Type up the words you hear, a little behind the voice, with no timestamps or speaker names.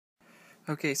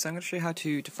Okay, so I'm going to show you how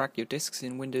to defrag your disks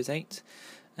in Windows 8.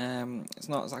 It's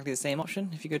not exactly the same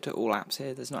option. If you go to All Apps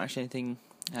here, there's not actually anything,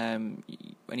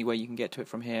 any way you can get to it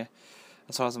from here,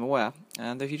 as far as I'm aware.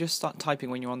 And if you just start typing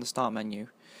when you're on the Start menu,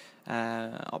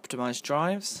 optimize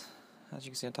drives, as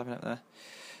you can see I'm typing up there.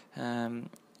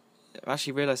 I've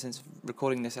actually realised since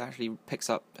recording this, it actually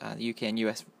picks up the UK and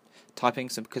US typing,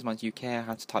 so because mine's UK, I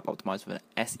have to type optimize with an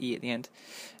SE at the end,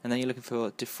 and then you're looking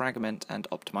for defragment and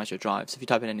optimize your drives. If you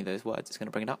type in any of those words, it's going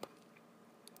to bring it up.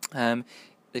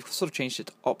 They've sort of changed it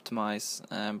to optimize,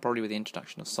 probably with the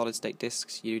introduction of solid state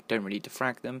disks. You don't really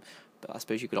defrag them, but I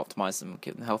suppose you could optimize them and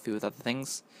keep them healthy with other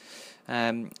things.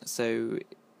 So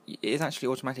it is actually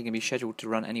automatically going to be scheduled to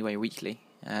run anyway weekly.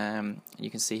 You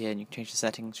can see here, and you can change the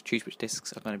settings, choose which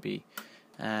disks are going to be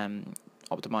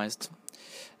optimized.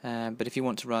 But if you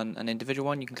want to run an individual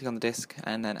one, you can click on the disk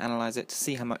and then analyze it to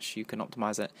see how much you can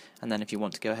optimize it, and then if you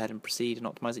want to go ahead and proceed and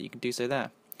optimize it, you can do so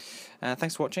there.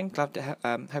 Thanks for watching, glad to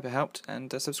hope it helped,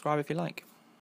 and subscribe if you like.